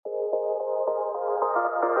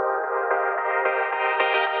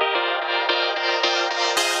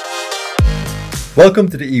Welcome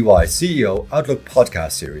to the EY CEO Outlook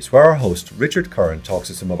podcast series, where our host Richard Curran talks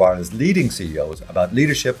to some of Ireland's leading CEOs about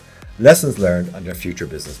leadership, lessons learned and their future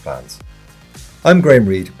business plans. I'm Graham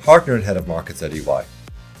Reid, Partner and Head of Markets at EY.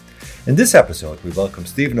 In this episode, we welcome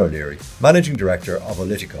Stephen O'Leary, Managing Director of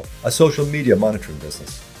Olitico, a social media monitoring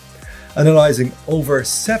business. Analysing over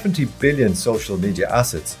 70 billion social media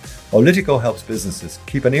assets, Olitico helps businesses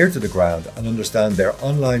keep an ear to the ground and understand their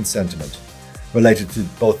online sentiment, related to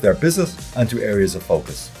both their business and to areas of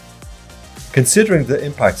focus. Considering the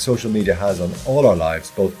impact social media has on all our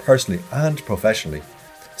lives, both personally and professionally,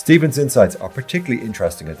 Stephen's insights are particularly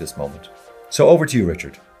interesting at this moment. So over to you,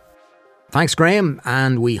 Richard. Thanks, Graham,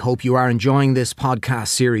 and we hope you are enjoying this podcast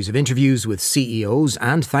series of interviews with CEOs,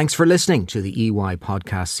 and thanks for listening to the EY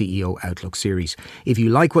Podcast CEO Outlook series. If you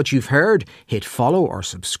like what you've heard, hit follow or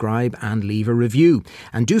subscribe and leave a review.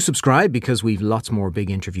 And do subscribe because we've lots more big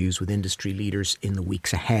interviews with industry leaders in the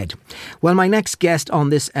weeks ahead. Well, my next guest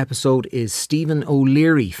on this episode is Stephen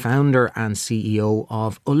O'Leary, founder and CEO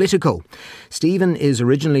of Olitico. Stephen is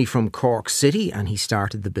originally from Cork City and he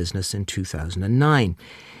started the business in 2009.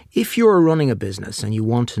 If you're running a business and you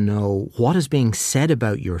want to know what is being said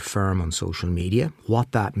about your firm on social media,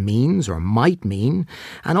 what that means or might mean,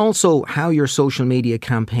 and also how your social media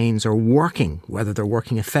campaigns are working, whether they're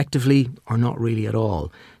working effectively or not really at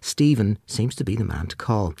all, Stephen seems to be the man to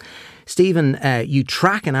call. Stephen, you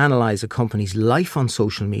track and analyse a company's life on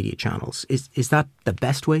social media channels. Is that the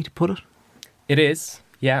best way to put it? It is,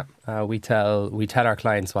 yeah. We tell our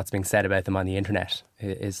clients what's being said about them on the internet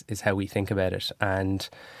is how we think about it. And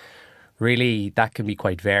really, that can be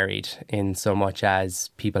quite varied in so much as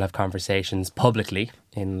people have conversations publicly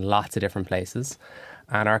in lots of different places,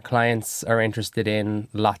 and our clients are interested in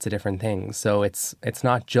lots of different things. So it's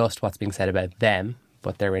not just what's being said about them,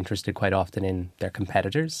 but they're interested quite often in their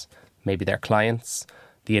competitors, maybe their clients,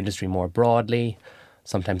 the industry more broadly,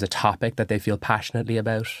 sometimes a topic that they feel passionately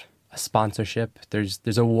about, a sponsorship.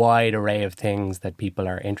 There's a wide array of things that people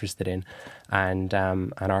are interested in, and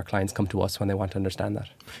our clients come to us when they want to understand that.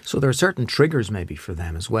 So there are certain triggers maybe for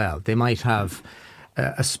them as well. They might have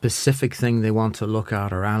a specific thing they want to look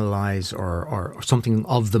at or analyse or something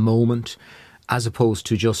of the moment, as opposed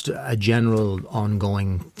to just a general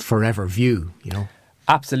ongoing forever view, you know?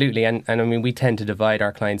 Absolutely. And I mean, we tend to divide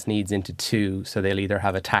our clients' needs into two. So they'll either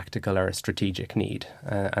have a tactical or a strategic need.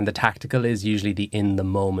 And the tactical is usually the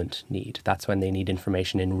in-the-moment need. That's when they need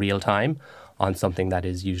information in real time on something that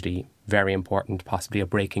is usually very important, possibly a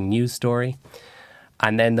breaking news story.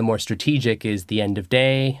 And then the more strategic is the end of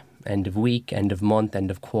day, end of week, end of month,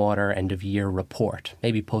 end of quarter, end of year report,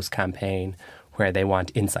 maybe post-campaign, where they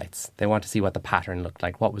want insights. They want to see what the pattern looked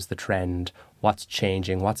like. What was the trend? What's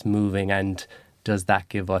changing? What's moving? And does that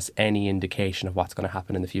give us any indication of what's going to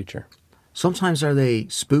happen in the future? Sometimes are they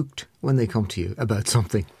spooked when they come to you about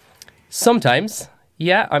something? Sometimes,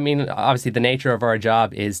 yeah. I mean, obviously the nature of our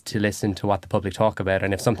job is to listen to what the public talk about,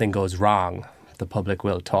 and if something goes wrong, the public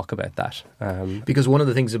will talk about that. Because one of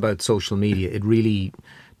the things about social media, it really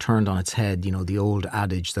turned on its head, you know, the old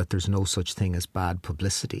adage that there's no such thing as bad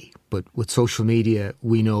publicity. But with social media,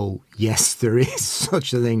 we know, yes, there is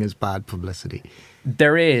such a thing as bad publicity.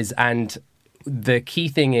 There is, and the key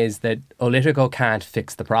thing is that Olitico can't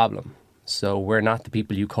fix the problem. So we're not the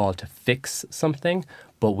people you call to fix something,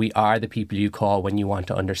 but we are the people you call when you want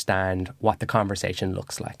to understand what the conversation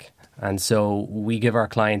looks like. And so we give our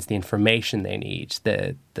clients the information they need,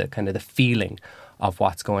 the kind of the feeling of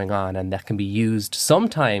what's going on. And that can be used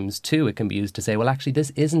sometimes too. It can be used to say, well, actually,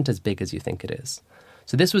 this isn't as big as you think it is.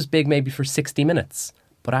 So this was big maybe for 60 minutes,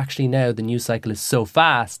 but actually now the news cycle is so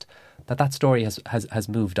fast that story has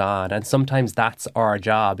moved on. And sometimes that's our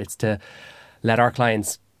job. It's to let our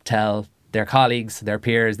clients tell their colleagues, their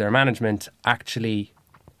peers, their management, actually,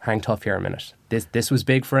 hang tough here a minute. This was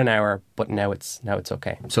big for an hour, but now it's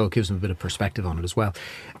okay. So it gives them a bit of perspective on it as well.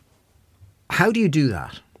 How do you do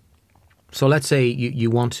that? So let's say you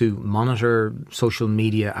want to monitor social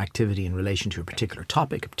media activity in relation to a particular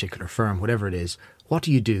topic, a particular firm, whatever it is. What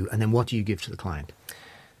do you do? And then what do you give to the client?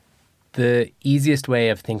 The easiest way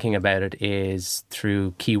of thinking about it is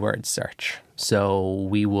through keyword search. So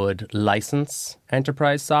we would license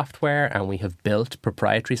enterprise software and we have built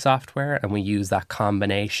proprietary software, and we use that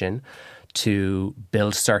combination to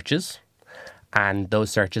build searches. And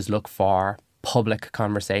those searches look for public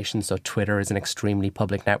conversations. So Twitter is an extremely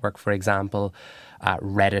public network, for example.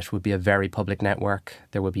 Reddit would be a very public network.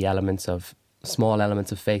 There would be small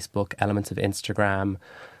elements of Facebook, elements of Instagram,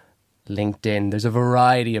 LinkedIn. There's a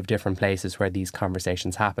variety of different places where these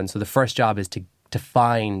conversations happen. So the first job is to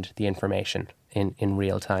find the information in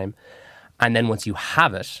real time. And then once you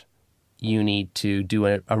have it, you need to do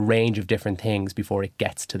a range of different things before it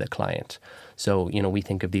gets to the client. So, we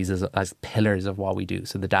think of these as pillars of what we do.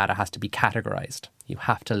 So the data has to be categorized. You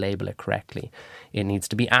have to label it correctly. It needs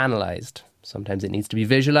to be analyzed. Sometimes it needs to be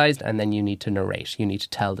visualized, and then you need to narrate. You need to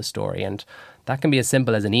tell the story. And that can be as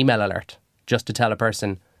simple as an email alert, just to tell a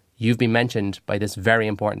person, you've been mentioned by this very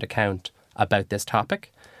important account about this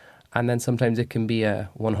topic. And then sometimes it can be a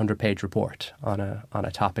 100-page report on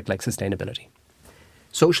a topic like sustainability.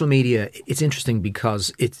 Social media, it's interesting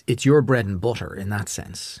because it's your bread and butter in that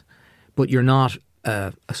sense, but you're not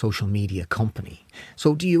a social media company.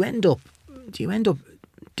 So do you end up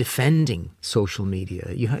defending social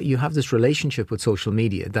media? You have this relationship with social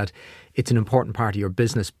media that it's an important part of your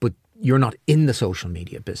business, but you're not in the social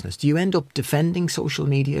media business. Do you end up defending social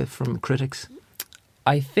media from critics?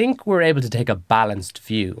 I think we're able to take a balanced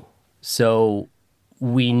view. So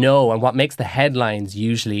we know, and what makes the headlines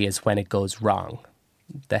usually is when it goes wrong.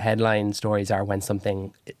 The headline stories are when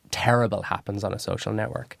something terrible happens on a social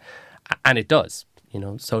network. And it does.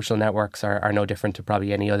 Social networks are no different to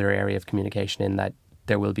probably any other area of communication, in that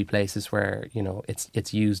there will be places where,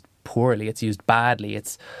 it's used poorly, it's used badly,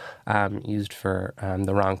 it's used for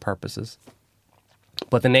the wrong purposes.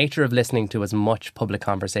 But the nature of listening to as much public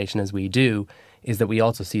conversation as we do is that we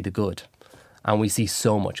also see the good. And we see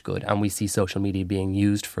so much good, and we see social media being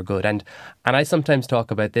used for good. And I sometimes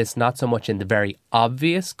talk about this not so much in the very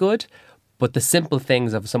obvious good, but the simple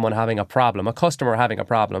things of someone having a problem, a customer having a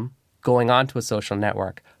problem, going onto a social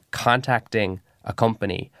network, contacting a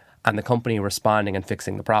company, and the company responding and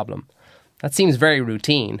fixing the problem. That seems very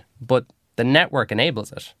routine, but the network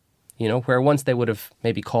enables it. Where once they would have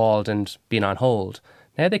maybe called and been on hold,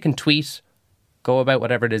 now they can tweet, go about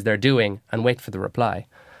whatever it is they're doing, and wait for the reply.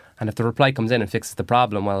 And if the reply comes in and fixes the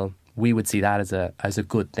problem, well, we would see that as a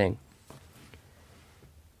good thing.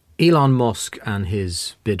 Elon Musk and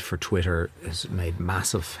his bid for Twitter has made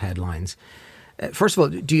massive headlines. First of all,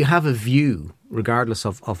 do you have a view, regardless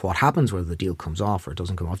of what happens, whether the deal comes off or it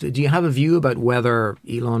doesn't come off, do you have a view about whether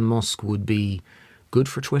Elon Musk would be good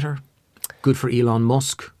for Twitter, good for Elon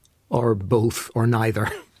Musk, or both, or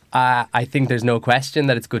neither? I think there's no question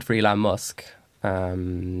that it's good for Elon Musk.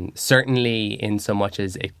 Certainly in so much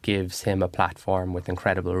as it gives him a platform with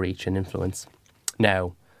incredible reach and influence.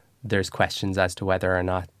 Now, there's questions as to whether or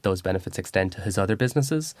not those benefits extend to his other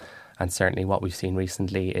businesses. And certainly what we've seen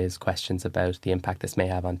recently is questions about the impact this may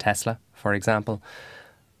have on Tesla, for example.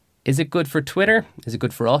 Is it good for Twitter? Is it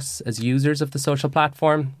good for us as users of the social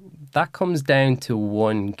platform? That comes down to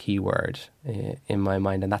one key word in my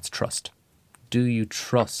mind, and that's trust. Do you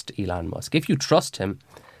trust Elon Musk? If you trust him,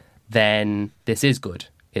 then this is good.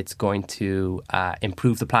 It's going to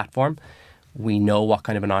improve the platform. We know what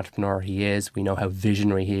kind of an entrepreneur he is. We know how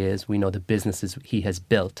visionary he is. We know the businesses he has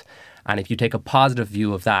built. And if you take a positive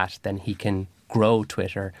view of that, then he can grow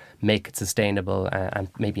Twitter, make it sustainable, and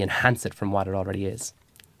maybe enhance it from what it already is.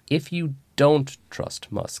 If you don't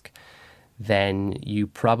trust Musk, then you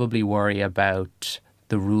probably worry about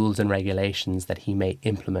the rules and regulations that he may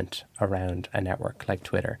implement around a network like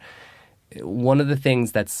Twitter. One of the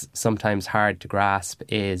things that's sometimes hard to grasp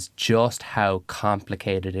is just how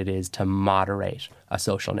complicated it is to moderate a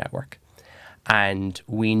social network. And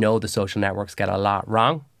we know the social networks get a lot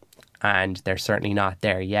wrong, and they're certainly not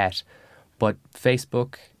there yet. But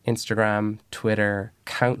Facebook, Instagram, Twitter,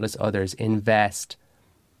 countless others invest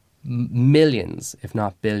millions, if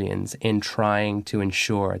not billions, in trying to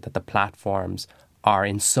ensure that the platforms are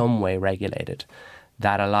in some way regulated,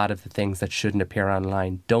 that a lot of the things that shouldn't appear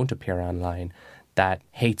online don't appear online, that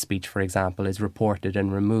hate speech, for example, is reported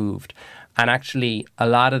and removed. And actually, a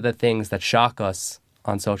lot of the things that shock us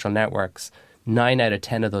on social networks, 9 out of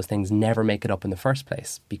 10 of those things never make it up in the first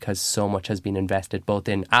place, because so much has been invested both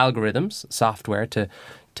in algorithms, software to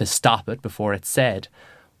stop it before it's said,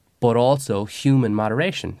 but also human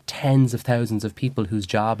moderation. Tens of thousands of people whose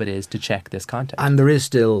job it is to check this content. And there is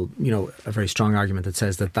still, a very strong argument that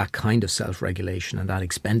says that kind of self-regulation and that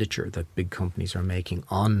expenditure that big companies are making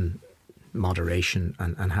on moderation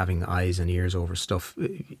and having eyes and ears over stuff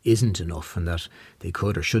isn't enough, and that they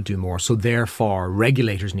could or should do more. So therefore,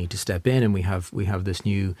 regulators need to step in, and we have this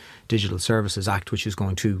new Digital Services Act, which is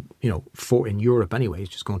going to, in Europe anyway,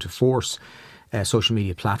 it's just going to force social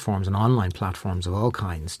media platforms and online platforms of all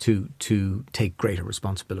kinds to take greater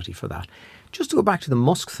responsibility for that. Just to go back to the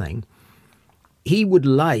Musk thing, he would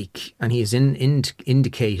like, and he has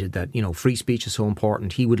indicated that, free speech is so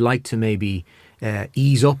important, he would like to maybe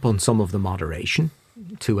ease up on some of the moderation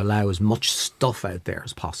to allow as much stuff out there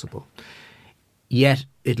as possible. Yet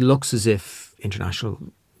it looks as if international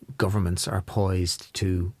governments are poised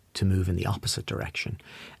to to move in the opposite direction.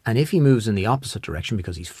 And if he moves in the opposite direction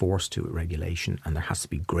because he's forced to with regulation and there has to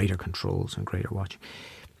be greater controls and greater watching,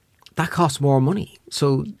 that costs more money.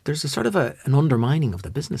 So there's a sort of an undermining of the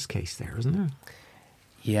business case there, isn't there?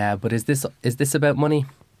 Yeah, but is this about money?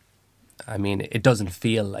 I mean, it doesn't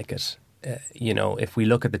feel like it. If we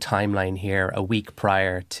look at the timeline here, a week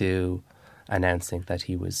prior to announcing that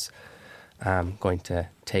he was going to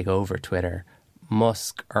take over Twitter,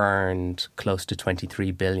 Musk earned close to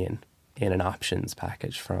 23 billion in an options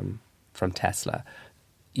package from Tesla.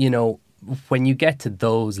 When you get to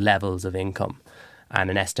those levels of income and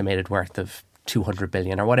an estimated worth of 200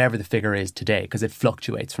 billion or whatever the figure is today, because it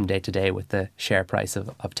fluctuates from day to day with the share price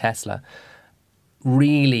of Tesla,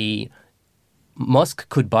 really, Musk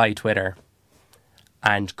could buy Twitter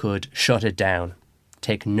and could shut it down,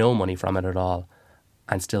 take no money from it at all,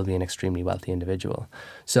 and still be an extremely wealthy individual.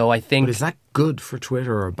 So I think... But is that good for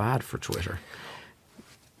Twitter or bad for Twitter?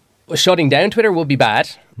 Shutting down Twitter will be bad.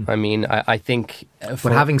 I mean, I think...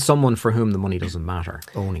 But having someone for whom the money doesn't matter,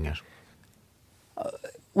 owning it.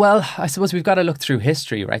 Well, I suppose we've got to look through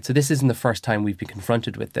history, right? So this isn't the first time we've been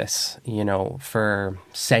confronted with this. For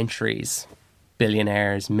centuries,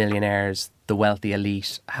 billionaires, millionaires, the wealthy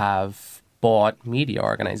elite have bought media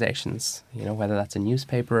organizations, whether that's a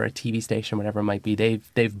newspaper or a TV station, whatever it might be.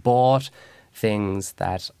 They've bought things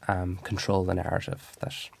that control the narrative,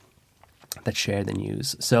 that share the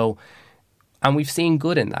news. So, and we've seen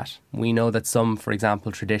good in that. We know that some, for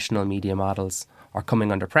example, traditional media models are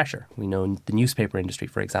coming under pressure. We know the newspaper industry,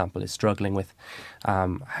 for example, is struggling with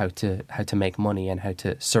how to make money and how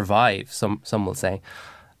to survive, some will say.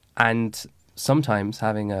 And sometimes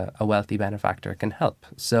having a wealthy benefactor can help.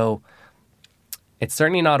 So it's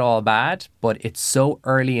certainly not all bad, but it's so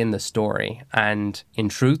early in the story. And in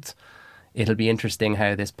truth, it'll be interesting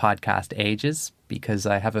how this podcast ages, because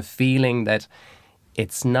I have a feeling that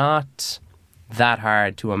it's not that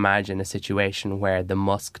hard to imagine a situation where the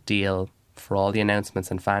Musk deal, for all the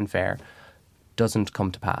announcements and fanfare, doesn't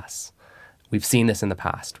come to pass. We've seen this in the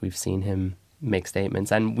past. We've seen him make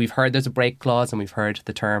statements, and we've heard there's a break clause, and we've heard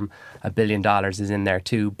the term $1 billion is in there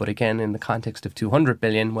too. But again, in the context of 200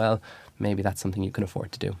 billion, well, maybe that's something you can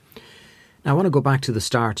afford to do. Now, I want to go back to the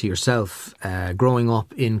start, to yourself, growing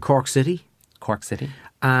up in Cork City. Cork City.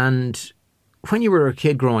 And when you were a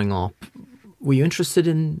kid growing up, were you interested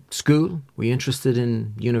in school? Were you interested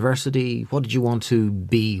in university? What did you want to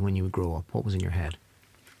be when you would grow up? What was in your head?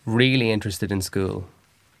 Really interested in school.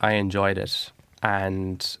 I enjoyed it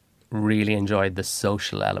and really enjoyed the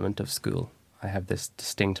social element of school. I have this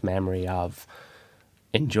distinct memory of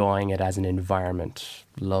enjoying it as an environment,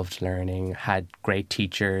 loved learning, had great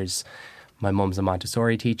teachers. My mum's a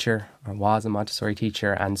Montessori teacher, or was a Montessori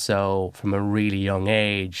teacher, and so from a really young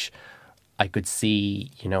age, I could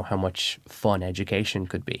see, how much fun education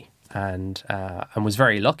could be, and was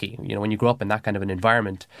very lucky. When you grow up in that kind of an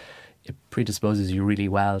environment, it predisposes you really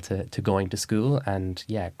well to going to school, and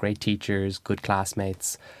great teachers, good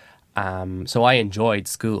classmates. So I enjoyed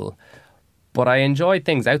school, but I enjoyed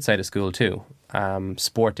things outside of school too,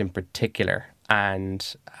 sport in particular.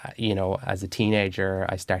 And, as a teenager,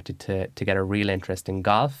 I started to get a real interest in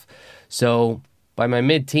golf. So by my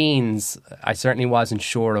mid-teens, I certainly wasn't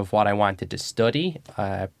sure of what I wanted to study.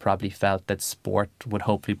 I probably felt that sport would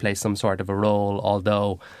hopefully play some sort of a role,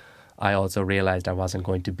 although I also realised I wasn't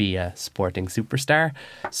going to be a sporting superstar.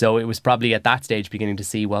 So it was probably at that stage beginning to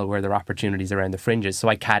see, were there opportunities around the fringes? So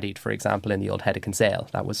I caddied, for example, in the Old Head of Kinsale.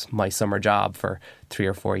 That was my summer job for 3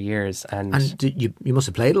 or 4 years. And you must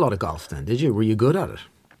have played a lot of golf then, did you? Were you good at it?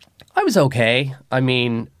 I was okay. I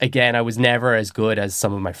mean, again, I was never as good as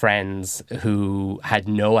some of my friends who had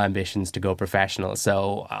no ambitions to go professional.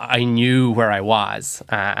 So I knew where I was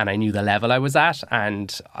and I knew the level I was at.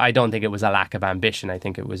 And I don't think it was a lack of ambition. I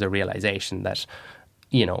think it was a realization that,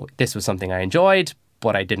 this was something I enjoyed,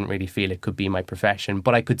 but I didn't really feel it could be my profession.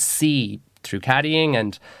 But I could see through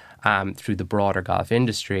caddying and through the broader golf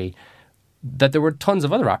industry that there were tons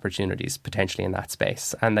of other opportunities potentially in that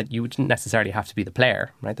space, and that you wouldn't necessarily have to be the player,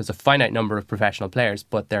 right? There's a finite number of professional players,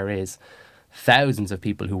 but there is thousands of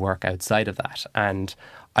people who work outside of that. And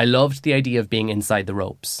I loved the idea of being inside the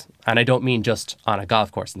ropes. And I don't mean just on a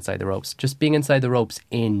golf course inside the ropes, just being inside the ropes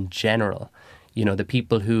in general. The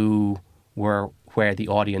people who were where the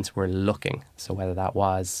audience were looking. So whether that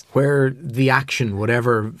was... where the action,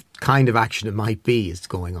 whatever kind of action it might be, is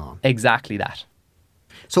going on. Exactly that.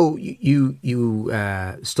 So you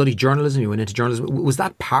studied journalism, you went into journalism. Was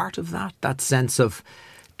that part of that sense of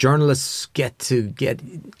journalists get to get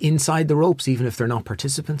inside the ropes even if they're not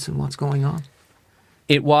participants in what's going on?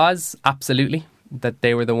 It was, absolutely. that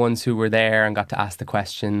they were the ones who were there and got to ask the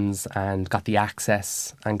questions and got the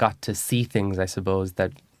access and got to see things, I suppose,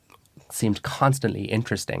 that seemed constantly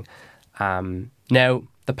interesting. Now,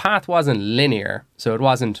 the path wasn't linear, so it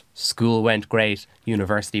wasn't school went great,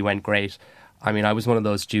 university went great. I mean, I was one of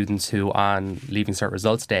those students who on Leaving Cert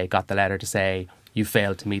Results Day got the letter to say, you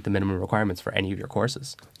failed to meet the minimum requirements for any of your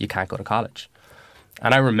courses. You can't go to college.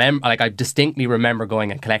 And I distinctly remember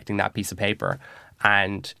going and collecting that piece of paper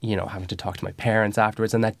and, you know, having to talk to my parents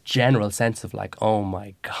afterwards, and that general sense of like, oh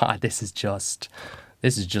my God, this is just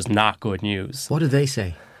not good news. What did they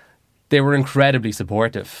say? They were incredibly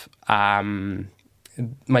supportive.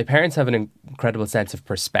 My parents have an incredible sense of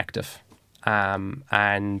perspective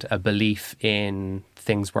and a belief in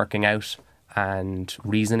things working out and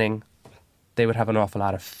reasoning. They would have an awful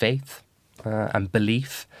lot of faith and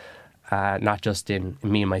belief, not just in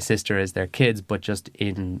me and my sister as their kids, but just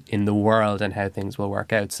in the world and how things will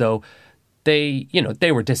work out. So they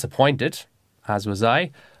were disappointed, as was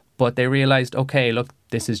I, but they realised, okay, look,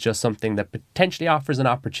 this is just something that potentially offers an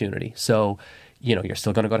opportunity. So, you know, you're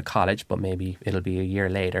still going to go to college, but maybe it'll be a year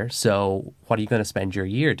later. So what are you going to spend your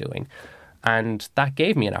year doing? And that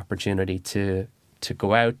gave me an opportunity to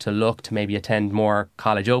go out, to look, to maybe attend more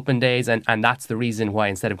college open days. And that's the reason why,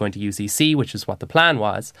 instead of going to UCC, which is what the plan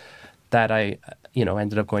was, that I, you know,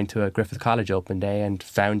 ended up going to a Griffith College open day and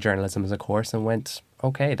found journalism as a course and went,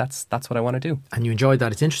 okay, that's what I want to do. And you enjoyed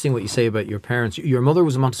that. It's interesting what you say about your parents. Your mother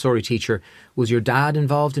was a Montessori teacher. Was your dad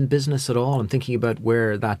involved in business at all? I'm thinking about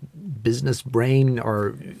where that business brain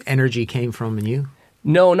or energy came from in you.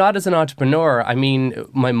 No, not as an entrepreneur. I mean,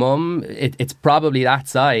 my mum, it's probably that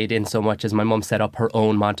side in so much as my mum set up her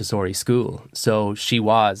own Montessori school. So she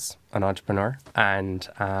was an entrepreneur and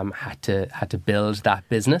had to build that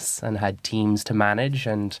business and had teams to manage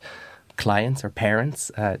and clients or parents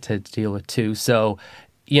to deal with too. So,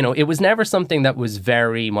 you know, it was never something that was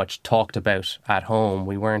very much talked about at home.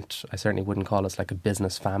 I certainly wouldn't call us like a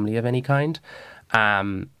business family of any kind.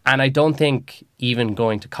 And I don't think even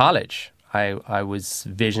going to college, I was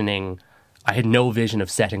visioning, I had no vision of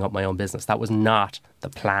setting up my own business. That was not the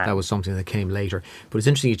plan. That was something that came later. But it's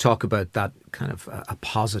interesting you talk about that kind of a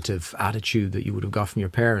positive attitude that you would have got from your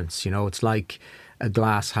parents. You know, it's like a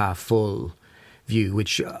glass half full view,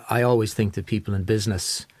 which I always think that people in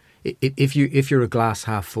business, if you're a glass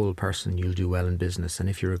half full person, you'll do well in business. And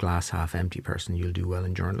if you're a glass half empty person, you'll do well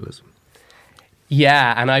in journalism.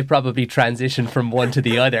 Yeah, and I probably transitioned from one to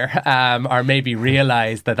the other, or maybe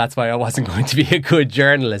realised that that's why I wasn't going to be a good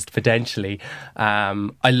journalist, potentially.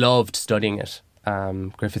 I loved studying it.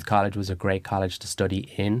 Griffith College was a great college to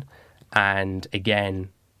study in. And again,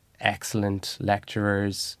 excellent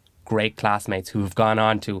lecturers, great classmates who have gone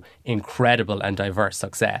on to incredible and diverse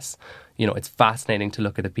success. You know, it's fascinating to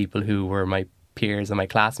look at the people who were my peers and my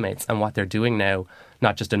classmates and what they're doing now,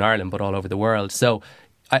 not just in Ireland, but all over the world. So,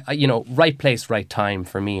 you know, right place, right time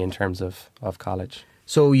for me in terms of college.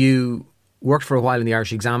 So you worked for a while in the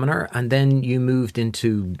Irish Examiner, and then you moved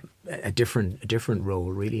into a different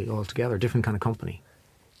role, really altogether, a different kind of company.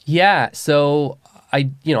 Yeah, so I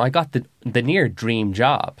got the near dream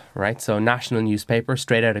job, right? So national newspaper,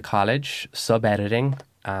 straight out of college, sub-editing,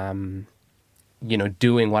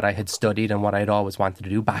 doing what I had studied and what I'd always wanted to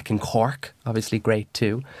do back in Cork, obviously great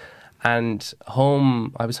too. And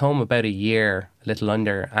I was home about a year, a little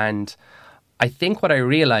under, and I think what I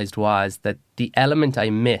realised was that the element I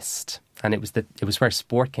missed, and it was where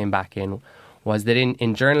sport came back in, was that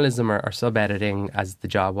in journalism or sub-editing, as the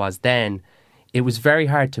job was then, it was very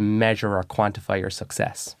hard to measure or quantify your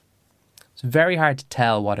success. It's very hard to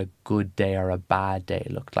tell what a good day or a bad day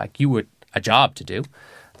looked like. You would a job to do,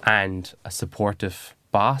 and a supportive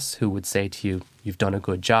boss who would say to you, "You've done a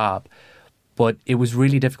good job." But it was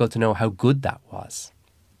really difficult to know how good that was.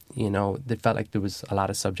 You know, it felt like there was a lot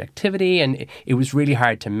of subjectivity and it was really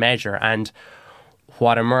hard to measure. And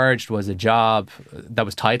what emerged was a job that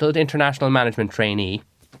was titled International Management Trainee.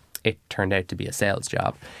 It turned out to be a sales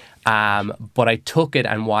job. But I took it,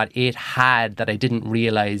 and what it had that I didn't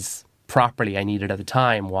realise properly I needed at the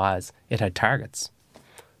time was it had targets.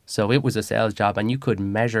 So it was a sales job and you could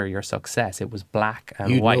measure your success. It was black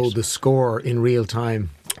and white. You know the score in real time.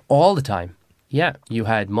 All the time. Yeah, you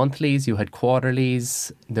had monthlies, you had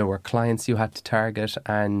quarterlies, there were clients you had to target,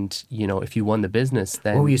 and, you know, if you won the business,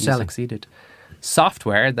 then what were you selling? Succeeded.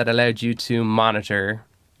 Software that allowed you to monitor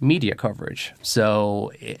media coverage.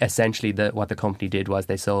 So essentially what the company did was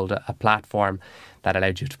they sold a platform that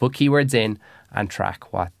allowed you to put keywords in and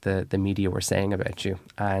track what the media were saying about you.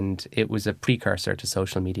 And it was a precursor to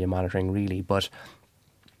social media monitoring, really. But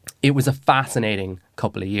it was a fascinating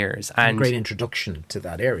couple of years. And a great introduction to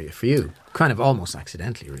that area for you. Kind of almost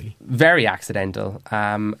accidentally, really. Very accidental.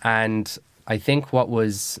 And I think what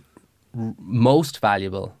was most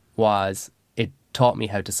valuable was it taught me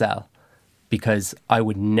how to sell, because I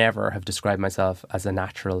would never have described myself as a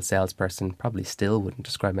natural salesperson, probably still wouldn't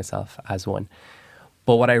describe myself as one.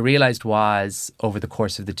 But what I realized was over the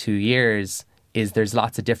course of the 2 years is there's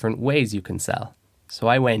lots of different ways you can sell. So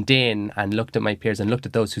I went in and looked at my peers and looked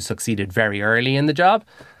at those who succeeded very early in the job,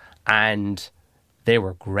 and they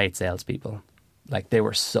were great salespeople. Like, they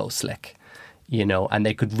were so slick, you know, and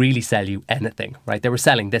they could really sell you anything, right? They were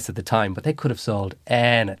selling this at the time, but they could have sold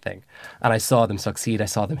anything. And I saw them succeed. I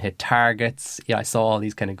saw them hit targets. Yeah, I saw all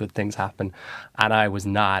these kind of good things happen. And I was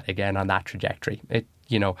not, again, on that trajectory.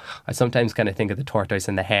 You know, I sometimes kind of think of the tortoise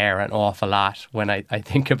and the hare an awful lot when I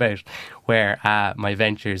think about where my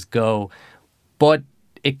ventures go. But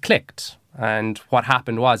it clicked. And what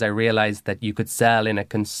happened was I realized that you could sell in a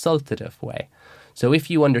consultative way. So if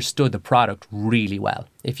you understood the product really well,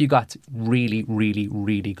 if you got really, really,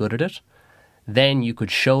 really good at it, then you could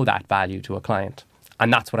show that value to a client.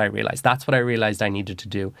 And that's what I realized. That's what I realized I needed to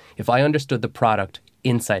do. If I understood the product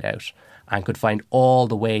inside out and could find all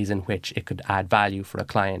the ways in which it could add value for a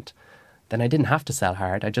client, then I didn't have to sell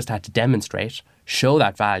hard. I just had to demonstrate, show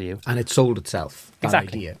that value. And it sold itself, that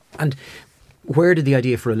exactly. idea. And where did the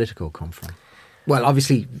idea for Olitico come from? Well,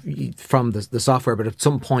 obviously from the software, but at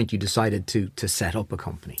some point you decided to set up a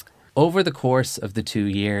company. Over the course of the 2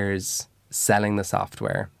 years selling the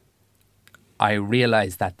software, I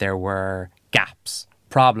realized that there were gaps,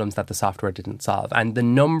 problems that the software didn't solve. And the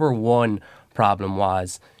number one problem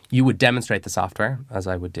was you would demonstrate the software, as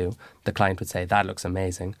I would do. The client would say, that looks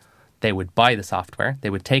amazing. They would buy the software. They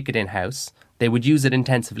would take it in-house. They would use it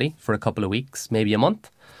intensively for a couple of weeks, maybe a month,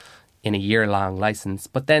 in a year-long license.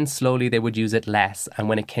 But then slowly they would use it less. And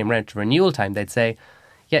when it came around to renewal time, they'd say,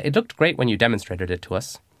 yeah, it looked great when you demonstrated it to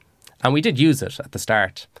us. And we did use it at the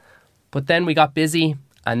start. But then we got busy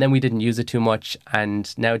and then we didn't use it too much.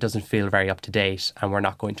 And now it doesn't feel very up to date and we're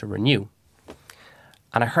not going to renew.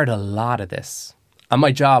 And I heard a lot of this. And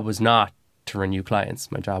my job was not to renew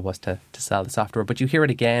clients. My job was to sell the software. But you hear it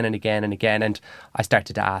again and again and again. And I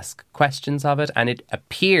started to ask questions of it. And it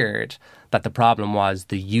appeared that the problem was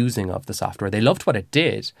the using of the software. They loved what it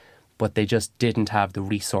did, but they just didn't have the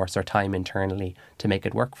resource or time internally to make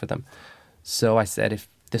it work for them. So I said, if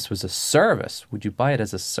this was a service, would you buy it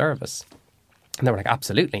as a service? And they were like,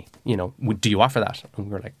 absolutely. You know, do you offer that? And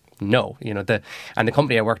we were like, no. You know, the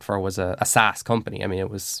company I worked for was a SaaS company. I mean, it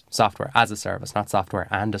was software as a service, not software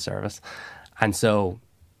and a service. And so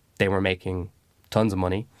they were making tons of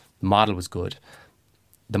money. The model was good.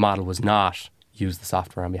 The model was not use the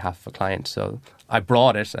software on behalf of a client. So I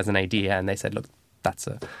brought it as an idea and they said, look, that's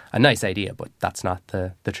a nice idea, but that's not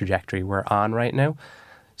the trajectory we're on right now.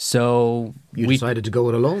 So you decided to go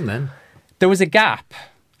it alone then? There was a gap.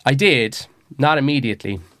 I did, not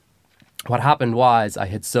immediately. What happened was I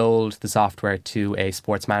had sold the software to a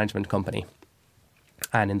sports management company.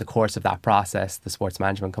 And in the course of that process, the sports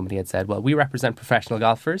management company had said, well, we represent professional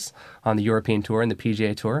golfers on the European Tour and the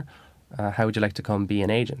PGA Tour. How would you like to come be an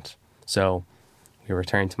agent? So we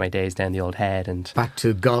returned to my days down the old head and back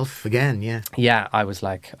to golf again, yeah. Yeah, I was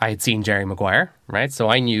like, I had seen Jerry Maguire, right? So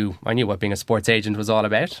I knew what being a sports agent was all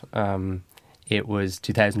about. It was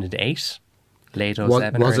 2008, late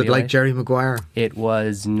 07. Was it like Jerry Maguire? It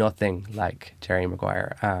was nothing like Jerry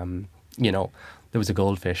Maguire. You know, there was a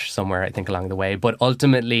goldfish somewhere, I think, along the way. But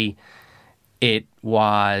ultimately, it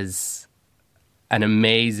was an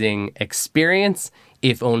amazing experience,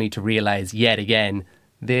 if only to realize yet again,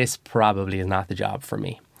 this probably is not the job for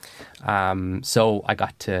me. So I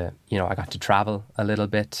got to travel a little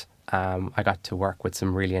bit. I got to work with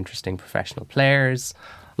some really interesting professional players.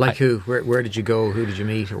 Like who? Where did you go? Who did you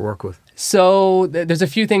meet or work with? So there's a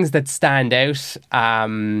few things that stand out.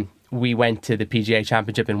 We went to the PGA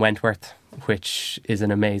Championship in Wentworth, which is an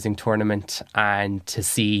amazing tournament. And to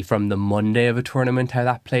see from the Monday of a tournament how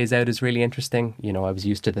that plays out is really interesting. You know, I was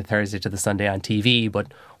used to the Thursday to the Sunday on TV,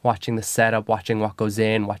 but watching the setup, watching what goes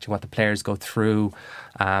in, watching what the players go through,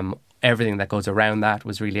 everything that goes around that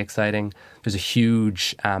was really exciting. There's a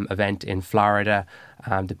huge event in Florida,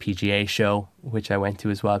 the PGA show, which I went to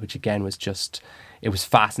as well, which again was it was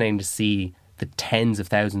fascinating to see the tens of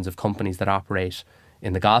thousands of companies that operate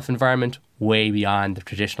in the golf environment, way beyond the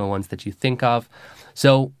traditional ones that you think of.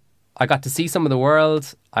 So I got to see some of the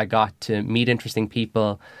world. I got to meet interesting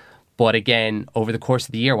people. But again, over the course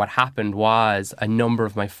of the year, what happened was a number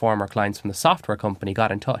of my former clients from the software company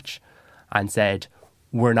got in touch and said,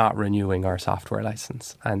 we're not renewing our software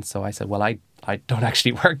license. And so I said, well, I don't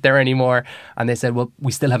actually work there anymore. And they said, well,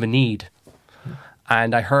 we still have a need.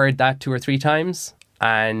 And I heard that 2 or 3 times,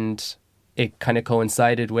 and it kind of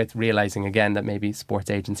coincided with realizing again that maybe sports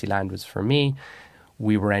agency land was for me.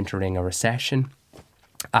 We were entering a recession.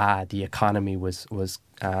 The economy was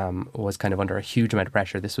kind of under a huge amount of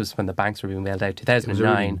pressure. This was when the banks were being bailed out, 2009. It was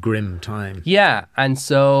a really grim time. Yeah, and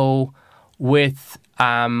so with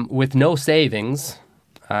no savings,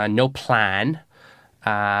 no plan,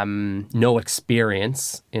 no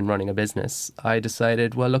experience in running a business, I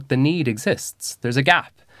decided, well, look, the need exists. There's a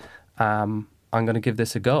gap. I'm going to give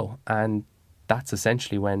this a go. And that's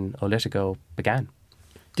essentially when Olytico began.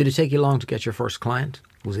 Did it take you long to get your first client?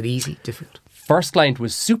 Was it easy, difficult? First client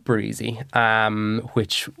was super easy,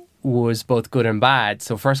 which was both good and bad.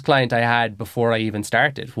 So first client I had before I even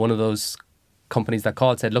started, one of those companies that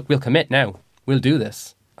called said, look, we'll commit now. We'll do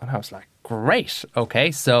this. And I was like, great.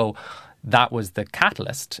 Okay. So that was the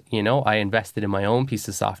catalyst. You know, I invested in my own piece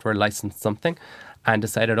of software, licensed something, and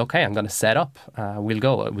decided, okay, I'm going to set up. We'll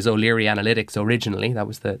go. It was O'Leary Analytics originally. That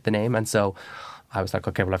was the name. And so I was like,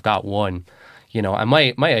 okay, well, I've got one. You know, and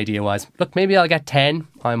my idea was, look, maybe I'll get 10.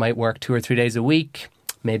 I might work 2 or 3 days a week.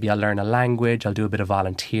 Maybe I'll learn a language. I'll do a bit of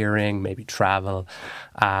volunteering, maybe travel.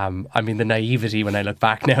 I mean, the naivety when I look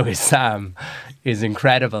back now is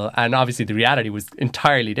incredible. And obviously the reality was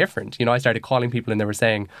entirely different. You know, I started calling people and they were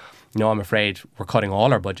saying, no, I'm afraid we're cutting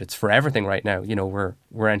all our budgets for everything right now. You know,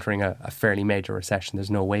 we're entering a fairly major recession. There's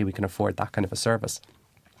no way we can afford that kind of a service.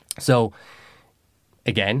 So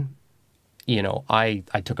again, you know, I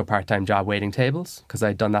took a part-time job waiting tables because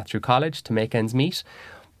I'd done that through college to make ends meet.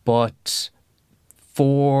 But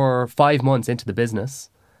for 5 months into the business,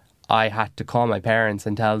 I had to call my parents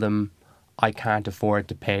and tell them I can't afford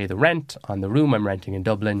to pay the rent on the room I'm renting in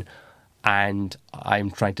Dublin, and I'm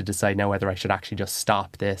trying to decide now whether I should actually just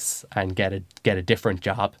stop this and get a different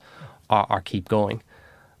job or keep going.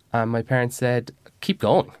 And my parents said, keep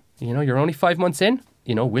going. You know, you're only 5 months in.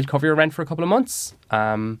 You know, we'll cover your rent for a couple of months.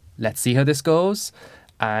 Let's see how this goes.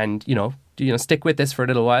 And, you know, stick with this for a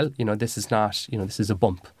little while. You know, this is not, you know, this is a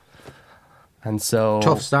bump. And so...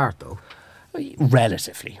 Tough start, though.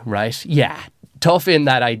 Relatively, right? Yeah. Tough in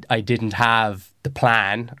that I didn't have the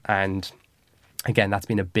plan. And again, that's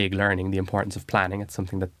been a big learning, the importance of planning. It's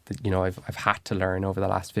something that you know, I've had to learn over the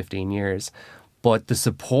last 15 years. But the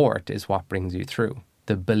support is what brings you through.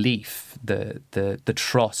 The belief, the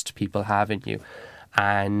trust people have in you.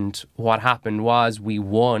 And what happened was we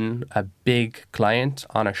won a big client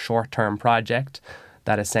on a short-term project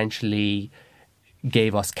that essentially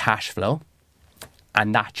gave us cash flow.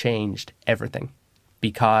 And that changed everything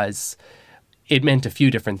because it meant a few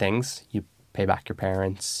different things. You pay back your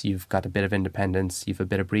parents, you've got a bit of independence, you've a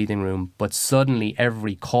bit of breathing room. But suddenly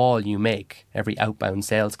every call you make, every outbound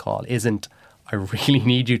sales call isn't, I really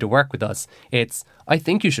need you to work with us. It's, I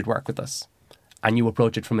think you should work with us. And you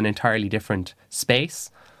approach it from an entirely different space.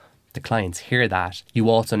 The clients hear that. You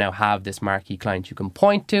also now have this marquee client you can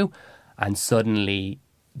point to, and suddenly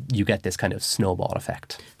you get this kind of snowball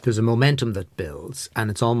effect. There's a momentum that builds, and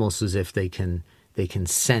it's almost as if they can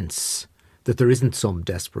sense that there isn't some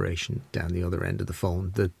desperation down the other end of the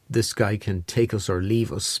phone, that this guy can take us or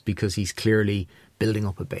leave us because he's clearly building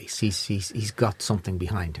up a base. He's got something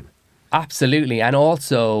behind him. Absolutely. And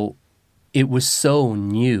also, it was so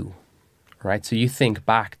new. Right, so you think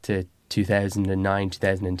back to 2009,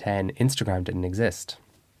 2010, Instagram didn't exist.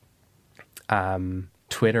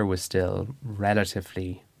 Twitter was still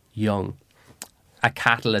relatively young. A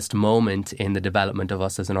catalyst moment in the development of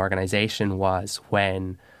us as an organisation was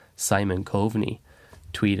when Simon Coveney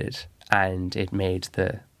tweeted, and it made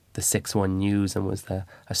the 6-1 news and was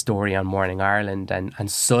a story on Morning Ireland, and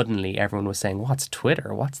suddenly everyone was saying, what's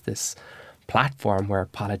Twitter? What's this platform where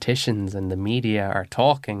politicians and the media are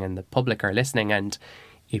talking and the public are listening? And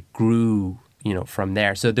it grew, you know, from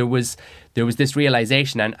there. So there was this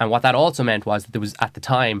realization, and what that also meant was that there was at the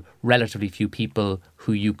time relatively few people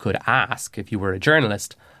who you could ask if you were a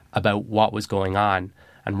journalist about what was going on,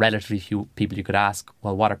 and relatively few people you could ask,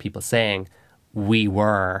 well, what are people saying?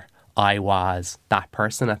 I was that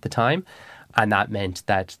person at the time, and that meant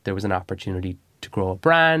that there was an opportunity to grow a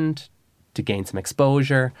brand, to gain some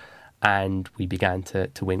exposure, and we began to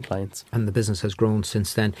win clients. And the business has grown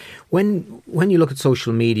since then. When you look at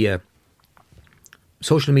social media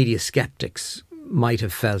skeptics might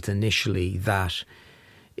have felt initially that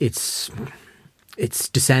it's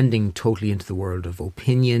descending totally into the world of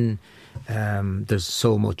opinion. There's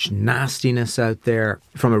so much nastiness out there.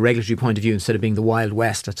 From a regulatory point of view, instead of being the Wild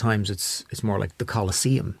West, at times it's more like the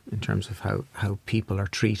Colosseum in terms of how people are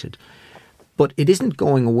treated. But it isn't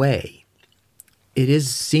going away.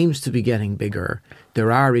 seems to be getting bigger.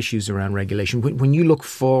 There are issues around regulation. When you look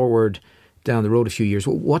forward down the road a few years,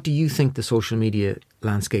 what do you think the social media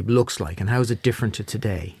landscape looks like, and how is it different to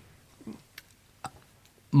today?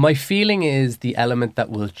 My feeling is the element that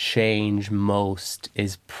will change most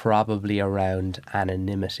is probably around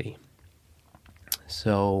anonymity.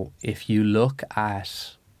 So if you look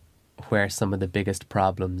at where some of the biggest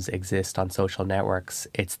problems exist on social networks,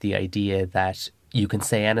 it's the idea that you can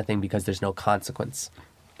say anything because there's no consequence.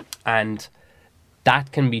 And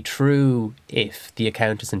that can be true if the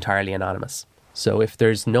account is entirely anonymous. So if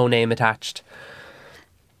there's no name attached,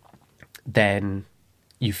 then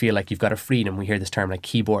you feel like you've got a freedom. We hear this term like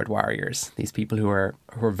keyboard warriors, these people who are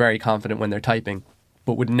very confident when they're typing,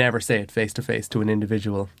 but would never say it face to face to an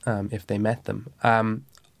individual if they met them.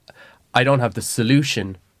 I don't have the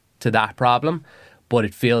solution to that problem, but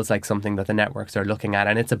it feels like something that the networks are looking at.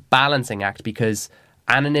 And it's a balancing act, because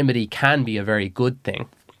anonymity can be a very good thing,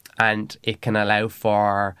 and it can allow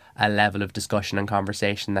for a level of discussion and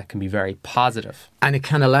conversation that can be very positive. And it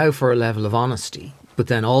can allow for a level of honesty, but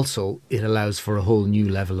then also it allows for a whole new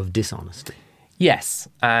level of dishonesty. Yes,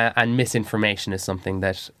 and misinformation is something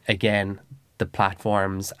that, again, the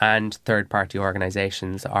platforms and third-party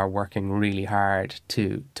organisations are working really hard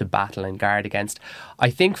to battle and guard against.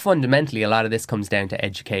 I think fundamentally a lot of this comes down to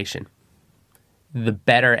education. The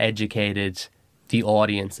better educated the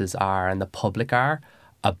audiences are and the public are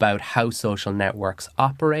about how social networks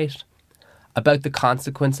operate, about the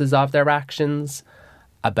consequences of their actions,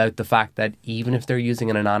 about the fact that even if they're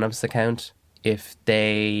using an anonymous account, if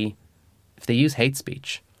they use hate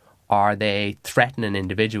speech or they threaten an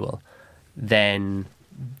individual, then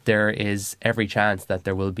there is every chance that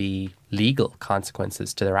there will be legal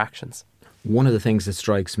consequences to their actions. One of the things that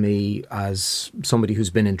strikes me as somebody who's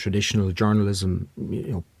been in traditional journalism,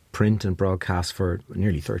 print and broadcast for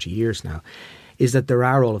nearly 30 years now, is that there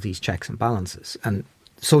are all of these checks and balances, and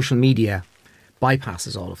social media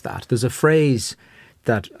bypasses all of that. There's a phrase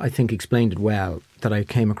that I think explained it well that I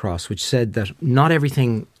came across, which said that not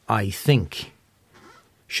everything I think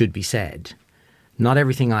should be said, not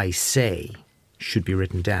everything I say should be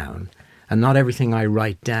written down, and not everything I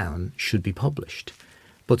write down should be published.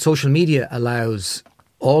 But social media allows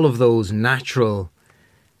all of those natural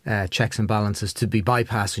checks and balances to be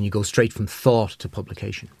bypassed when you go straight from thought to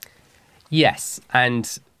publication. Yes,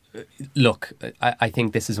 and look, I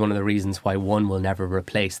think this is one of the reasons why one will never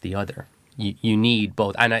replace the other. You need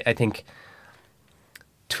both. And I think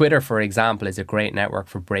Twitter, for example, is a great network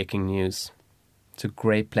for breaking news. It's a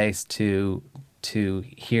great place to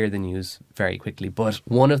hear the news very quickly. But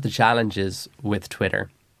one of the challenges with Twitter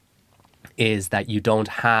is that you don't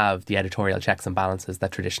have the editorial checks and balances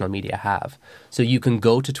that traditional media have. So you can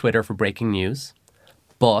go to Twitter for breaking news,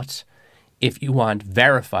 but if you want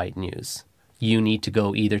verified news, you need to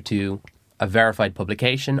go either to a verified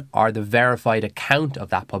publication or the verified account of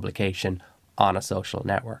that publication on a social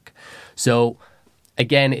network. So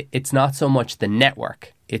again, it's not so much the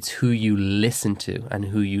network, it's who you listen to and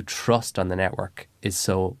who you trust on the network is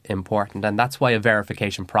so important. And that's why a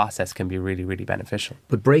verification process can be really, really beneficial.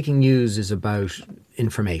 But breaking news is about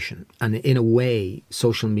information. And in a way,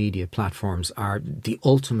 social media platforms are the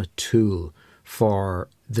ultimate tool for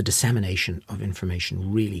the dissemination of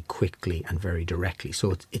information really quickly and very directly.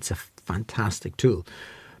 So it's a fantastic tool.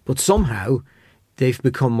 But somehow they've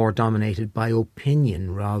become more dominated by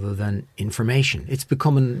opinion rather than information. It's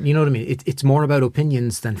becoming, you know what I mean? It's more about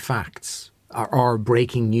opinions than facts or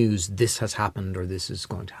breaking news. This has happened or this is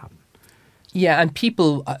going to happen. Yeah, and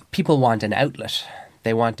people want an outlet.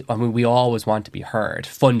 We always want to be heard.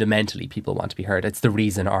 Fundamentally, people want to be heard. It's the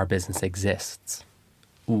reason our business exists.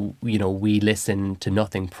 We listen to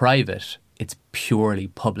nothing private. It's purely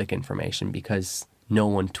public information because no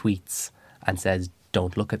one tweets and says,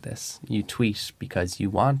 don't look at this. You tweet because you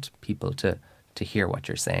want people to hear what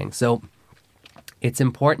you're saying. So it's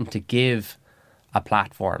important to give a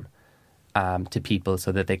platform to people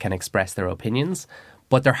so that they can express their opinions.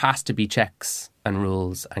 But there has to be checks and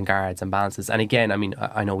rules and guards and balances. And again, I mean,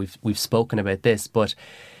 I know we've spoken about this, but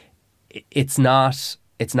it's not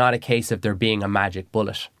a case of there being a magic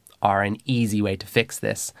bullet or an easy way to fix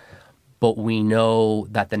this. But we know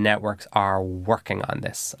that the networks are working on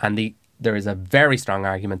this. And there is a very strong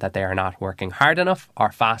argument that they are not working hard enough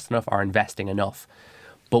or fast enough or investing enough.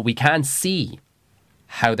 But we can see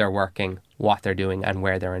how they're working, what they're doing and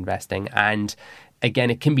where they're investing. And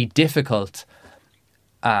again, it can be difficult.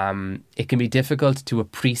 It can be difficult to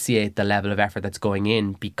appreciate the level of effort that's going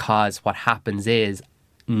in because what happens is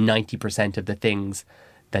 90% of the things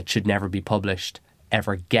that should never be published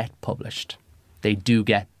ever get published. They do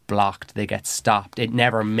get blocked, they get stopped. It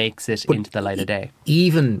never makes it into the light of day.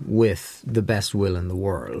 Even with the best will in the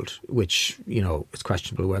world, which, you know, it's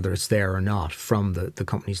questionable whether it's there or not from the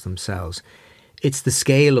companies themselves, it's the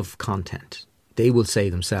scale of content. They will say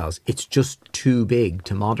themselves, it's just too big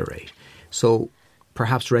to moderate. So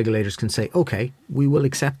perhaps regulators can say, okay, we will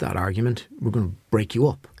accept that argument. We're going to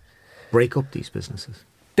break up these businesses.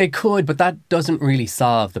 They could, but that doesn't really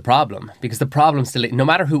solve the problem, because the problem still, no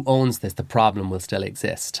matter who owns this, the problem will still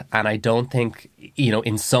exist. And I don't think, you know,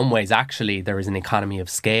 in some ways, actually, there is an economy of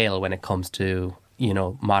scale when it comes to, you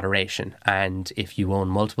know, moderation. And if you own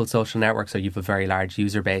multiple social networks or you have a very large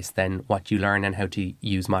user base, then what you learn and how to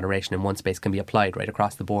use moderation in one space can be applied right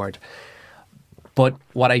across the board. But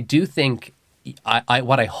what I do think,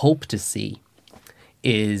 what I hope to see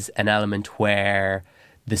is an element where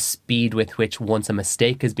the speed with which, once a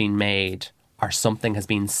mistake has been made or something has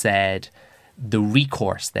been said, the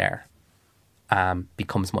recourse there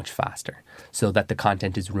becomes much faster, so that the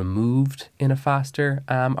content is removed in a faster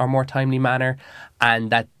or more timely manner,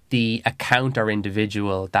 and that the account or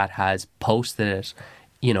individual that has posted it,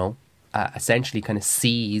 you know, essentially kind of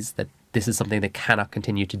sees that this is something they cannot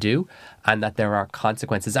continue to do, and that there are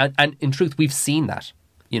consequences. And in truth, we've seen that.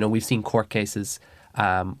 You know, we've seen court cases.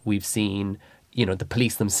 We've seen, you know, the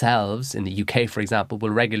police themselves in the UK, for example, will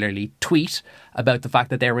regularly tweet about the fact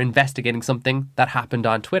that they're investigating something that happened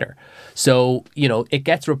on Twitter. So, you know, it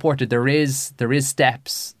gets reported. There is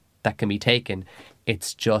steps that can be taken.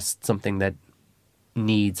 It's just something that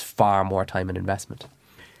needs far more time and investment.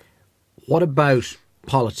 What about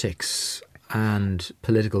politics and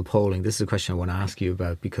political polling? This is a question I want to ask you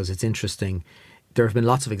about, because it's interesting. There have been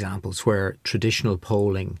lots of examples where traditional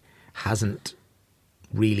polling hasn't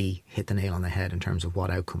really hit the nail on the head in terms of what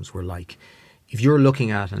outcomes were like. If you're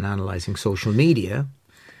looking at and analysing social media,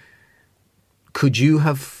 could you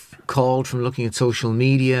have called from looking at social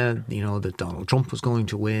media, you know, that Donald Trump was going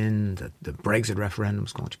to win, that the Brexit referendum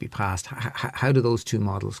was going to be passed? How do those two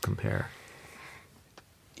models compare?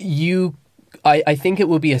 I think it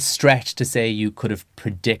would be a stretch to say you could have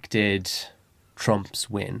predicted Trump's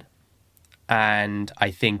win. And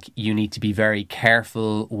I think you need to be very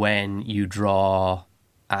careful when you draw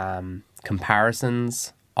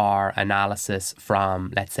comparisons or analysis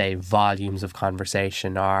from, let's say, volumes of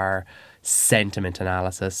conversation or sentiment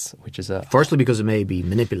analysis, which is firstly, because it may be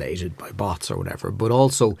manipulated by bots or whatever, but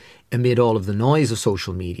also amid all of the noise of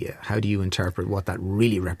social media, how do you interpret what that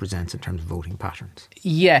really represents in terms of voting patterns?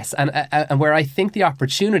 Yes, and where I think the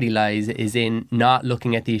opportunity lies is in not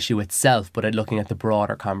looking at the issue itself, but at looking at the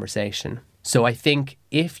broader conversation. So I think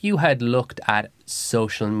if you had looked at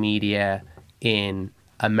social media in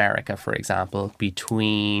America, for example,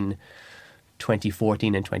 between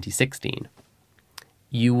 2014 and 2016,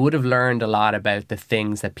 you would have learned a lot about the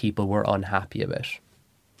things that people were unhappy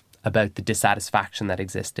about the dissatisfaction that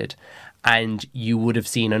existed. And you would have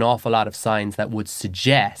seen an awful lot of signs that would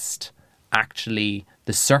suggest actually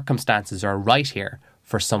the circumstances are right here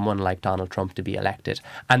for someone like Donald Trump to be elected.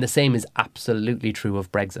 And the same is absolutely true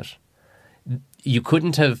of Brexit. You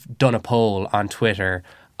couldn't have done a poll on Twitter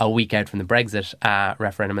a week out from the Brexit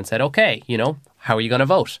referendum and said, okay, you know, how are you going to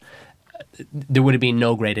vote? There would have been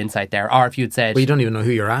no great insight there. Or if you'd said... Well, you don't even know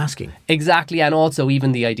who you're asking. Exactly. And also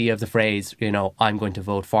even the idea of the phrase, you know, I'm going to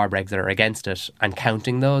vote for Brexit or against it, and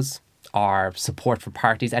counting those, or support for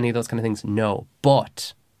parties, any of those kind of things, no.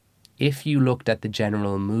 But if you looked at the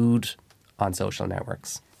general mood on social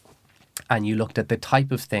networks and you looked at the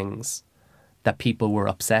type of things that people were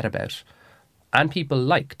upset about and people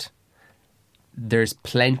liked, there's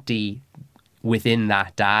plenty within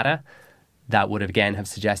that data that would again have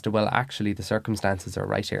suggested, well, actually the circumstances are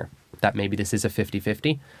right here, that maybe this is a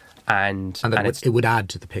 50-50 and it would add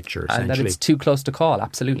to the picture, essentially. And that it's too close to call,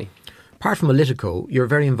 absolutely. Apart from Politico, you're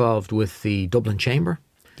very involved with the Dublin Chamber.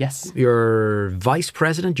 Yes. You're vice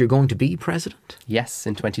president, you're going to be president? Yes,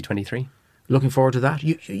 in 2023. Looking forward to that.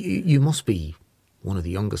 You must be one of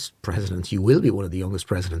the youngest presidents. You will be one of the youngest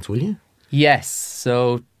presidents, will you? Yes,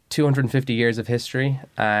 so 250 years of history,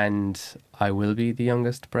 and I will be the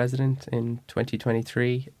youngest president in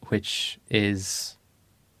 2023, which is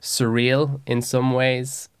surreal in some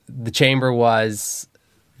ways. The Chamber was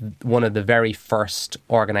one of the very first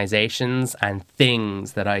organisations and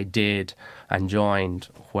things that I did and joined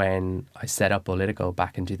when I set up Politico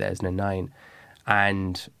back in 2009.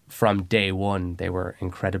 And from day one, they were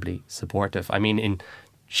incredibly supportive. I mean, in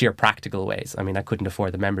sheer practical ways. I mean, I couldn't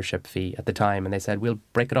afford the membership fee at the time, and they said, we'll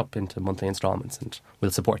break it up into monthly instalments and we'll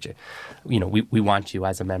support you. You know, we want you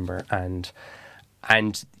as a member. And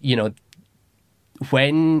you know,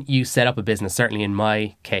 when you set up a business, certainly in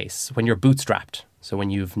my case, when you're bootstrapped, So when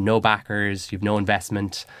you've no backers, you've no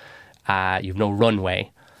investment, you've no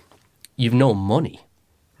runway, you've no money,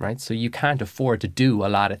 right? So you can't afford to do a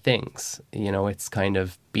lot of things. You know, it's kind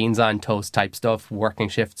of beans on toast type stuff, working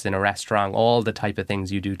shifts in a restaurant, all the type of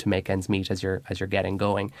things you do to make ends meet as you're getting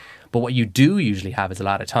going. But what you do usually have is a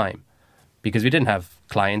lot of time, because we didn't have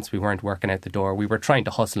clients, we weren't working out the door, we were trying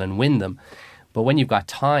to hustle and win them. But when you've got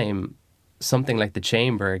time, something like the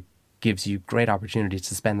Chamber gives you great opportunities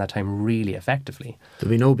to spend that time really effectively. There'll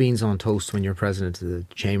be no beans on toast when you're president of the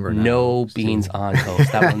Chamber now. No beans on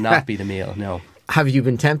toast. That will not be the meal, no. Have you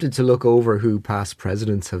been tempted to look over who past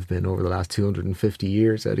presidents have been over the last 250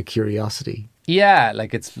 years out of curiosity? Yeah,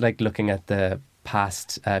 like it's like looking at the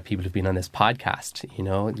past people who've been on this podcast. You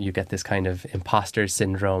know, you get this kind of imposter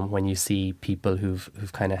syndrome when you see people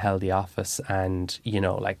who've kind of held the office, and, you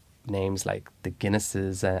know, like names like the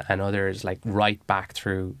Guinnesses and others, like right back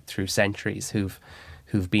through centuries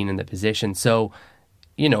who've been in the position. So,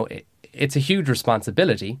 you know, it's a huge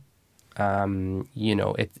responsibility. You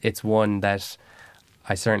know, it's one that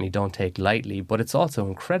I certainly don't take lightly, but it's also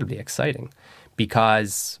incredibly exciting,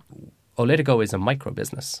 because Olitico is a micro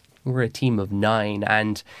business. We're a team of 9,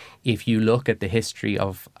 and if you look at the history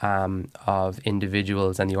of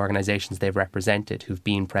individuals and the organisations they've represented who've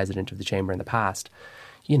been president of the Chamber in the past,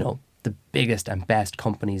 you know, the biggest and best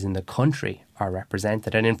companies in the country are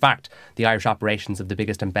represented. And in fact, the Irish operations of the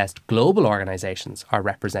biggest and best global organisations are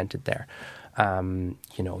represented there. You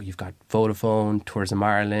know, you've got Vodafone, Tourism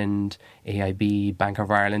Ireland, AIB, Bank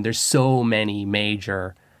of Ireland. There's so many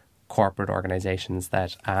major corporate organisations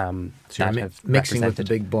that So you're have mixing with the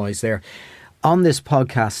big boys there. On this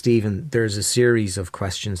podcast, Stephen, there's a series of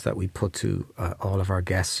questions that we put to all of our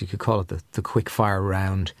guests. You could call it the quick fire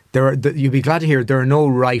round. You'll be glad to hear there are no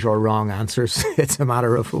right or wrong answers. It's a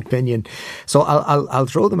matter of opinion. So I'll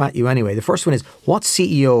throw them at you anyway. The first one is, what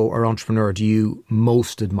CEO or entrepreneur do you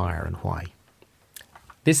most admire, and why?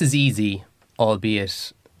 This is easy,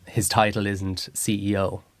 albeit his title isn't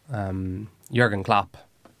CEO. Jurgen Klopp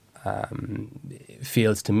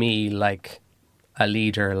feels to me like a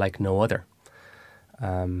leader like no other.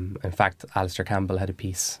 In fact, Alistair Campbell had a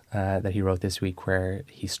piece that he wrote this week where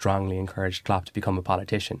he strongly encouraged Klopp to become a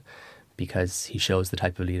politician, because he shows the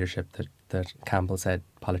type of leadership that Campbell said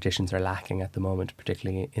politicians are lacking at the moment,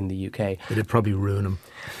 particularly in the UK. It'd probably ruin him.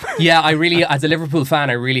 Yeah, I really, as a Liverpool fan,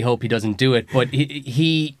 I really hope he doesn't do it. But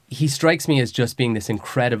he strikes me as just being this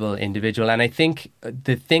incredible individual. And I think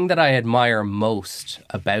the thing that I admire most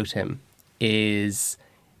about him is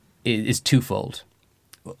twofold.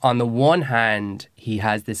 On the one hand, he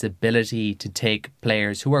has this ability to take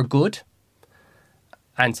players who are good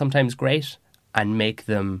and sometimes great and make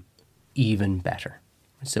them even better.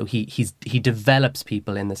 So he develops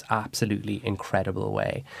people in this absolutely incredible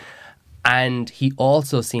way. And he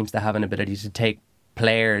also seems to have an ability to take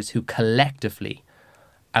players who collectively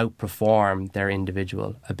outperform their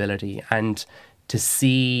individual ability, and to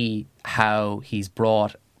see how he's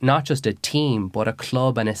brought not just a team, but a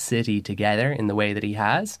club and a city together in the way that he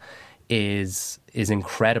has is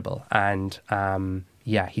incredible. And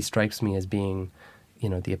he strikes me as being, you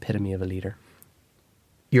know, the epitome of a leader.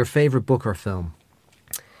 Your favourite book or film?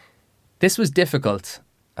 This was difficult.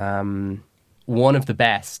 One of the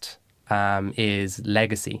best is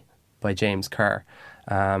Legacy by James Kerr.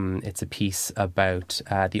 It's a piece about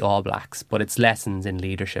the All Blacks, but it's lessons in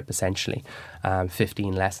leadership, essentially,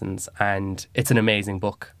 15 lessons. And it's an amazing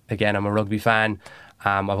book. Again, I'm a rugby fan.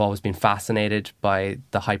 I've always been fascinated by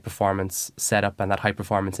the high performance setup and that high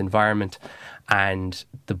performance environment. And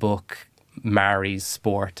the book marries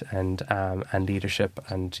sport and leadership.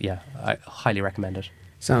 And yeah, I highly recommend it.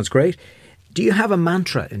 Sounds great. Do you have a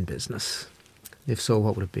mantra in business? If so,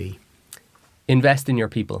 what would it be? Invest in your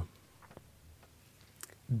people.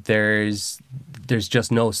 There's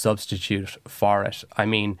just no substitute for it. I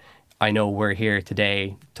mean, I know we're here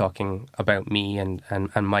today talking about me and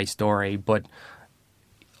my story, but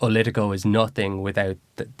Olitico is nothing without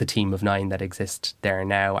the team of 9 that exist there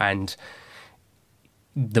now. And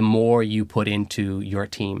the more you put into your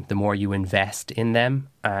team, the more you invest in them.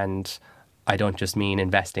 And I don't just mean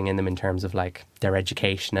investing in them in terms of like their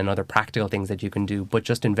education and other practical things that you can do, but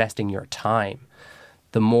just investing your time.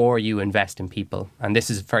 The more you invest in people, and this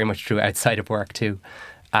is very much true outside of work too,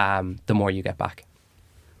 the more you get back.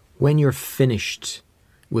 When you're finished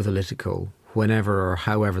with Olitico, whenever or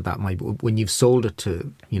however that might be, when you've sold it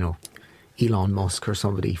to, you know, Elon Musk or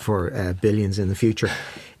somebody for billions in the future,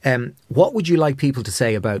 what would you like people to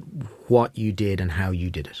say about what you did and how you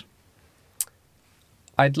did it?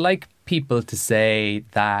 I'd like people to say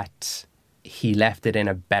that he left it in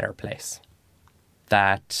a better place.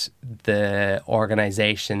 that the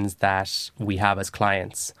organizations that we have as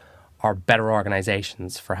clients are better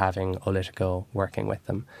organizations for having Olytico working with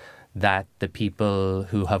them. That the people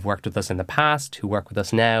who have worked with us in the past, who work with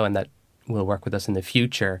us now, and that will work with us in the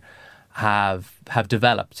future have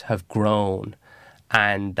developed, have grown,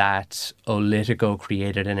 and that Olytico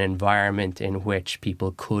created an environment in which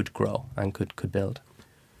people could grow and could build.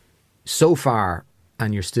 So far,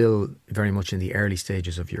 and you're still very much in the early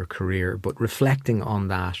stages of your career, but reflecting on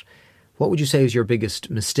that, what would you say is your biggest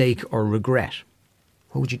mistake or regret?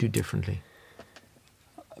 What would you do differently?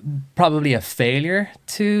 Probably a failure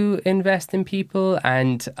to invest in people,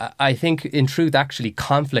 and I think in truth actually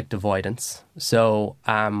conflict avoidance. So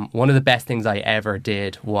one of the best things I ever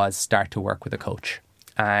did was start to work with a coach,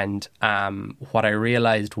 and what I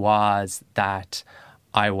realized was that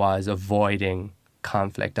I was avoiding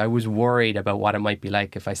conflict. I was worried about what it might be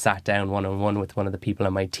like if I sat down one-on-one with one of the people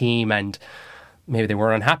on my team and maybe they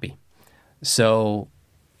were unhappy. So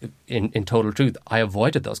in total truth, I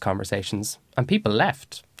avoided those conversations and people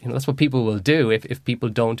left. That's what people will do if people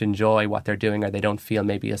don't enjoy what they're doing or they don't feel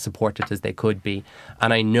maybe as supported as they could be.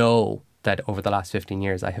 And I know that over the last 15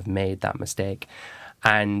 years, I have made that mistake.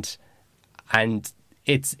 And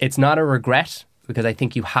it's not a regret, because I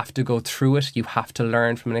think you have to go through it. You have to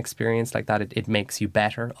learn from an experience like that. It makes you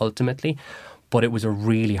better ultimately. But it was a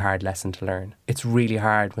really hard lesson to learn. It's really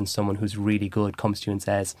hard when someone who's really good comes to you and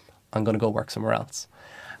says, I'm going to go work somewhere else.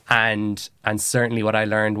 And certainly what I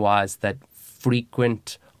learned was that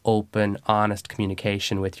frequent, open, honest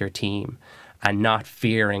communication with your team and not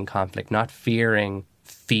fearing conflict, not fearing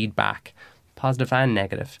feedback, positive and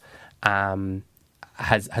negative,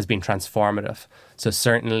 has been transformative. So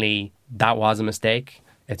certainly that was a mistake.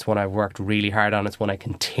 It's one I've worked really hard on. It's one I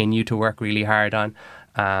continue to work really hard on.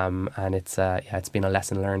 And it's been a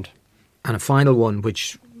lesson learned. And a final one,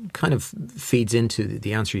 which kind of feeds into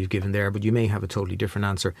the answer you've given there, but you may have a totally different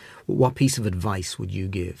answer. What piece of advice would you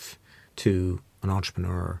give to an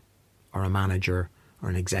entrepreneur or a manager or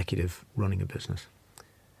an executive running a business?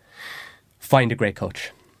 Find a great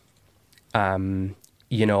coach.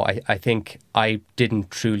 I think I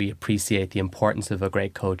didn't truly appreciate the importance of a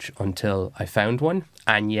great coach until I found one.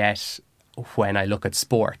 And yet, when I look at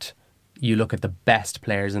sport, you look at the best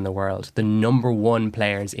players in the world, the number one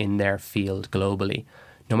players in their field globally,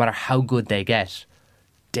 no matter how good they get,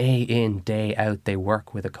 day in, day out, they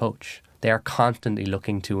work with a coach. They are constantly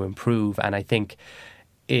looking to improve. And I think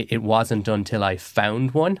it wasn't until I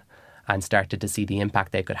found one and started to see the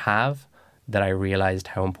impact they could have that I realised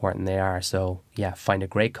how important they are. So, yeah, find a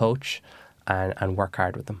great coach and work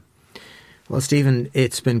hard with them. Well, Stephen,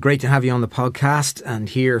 it's been great to have you on the podcast and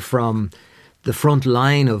hear from the front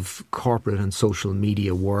line of corporate and social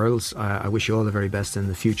media worlds. I wish you all the very best in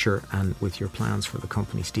the future and with your plans for the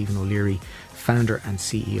company. Stephen O'Leary, founder and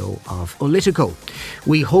CEO of Olytico.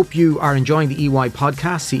 We hope you are enjoying the EY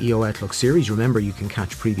podcast CEO Outlook series. Remember, you can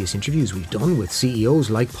catch previous interviews we've done with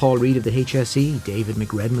CEOs like Paul Reed of the HSE, David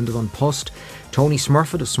McRedmond of An Post, Tony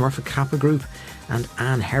Smurfett of Smurfett Kappa Group, and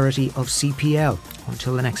Anne Herity of CPL.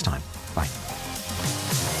 Until the next time, bye.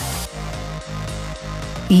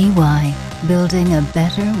 EY, building a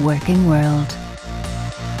better working world.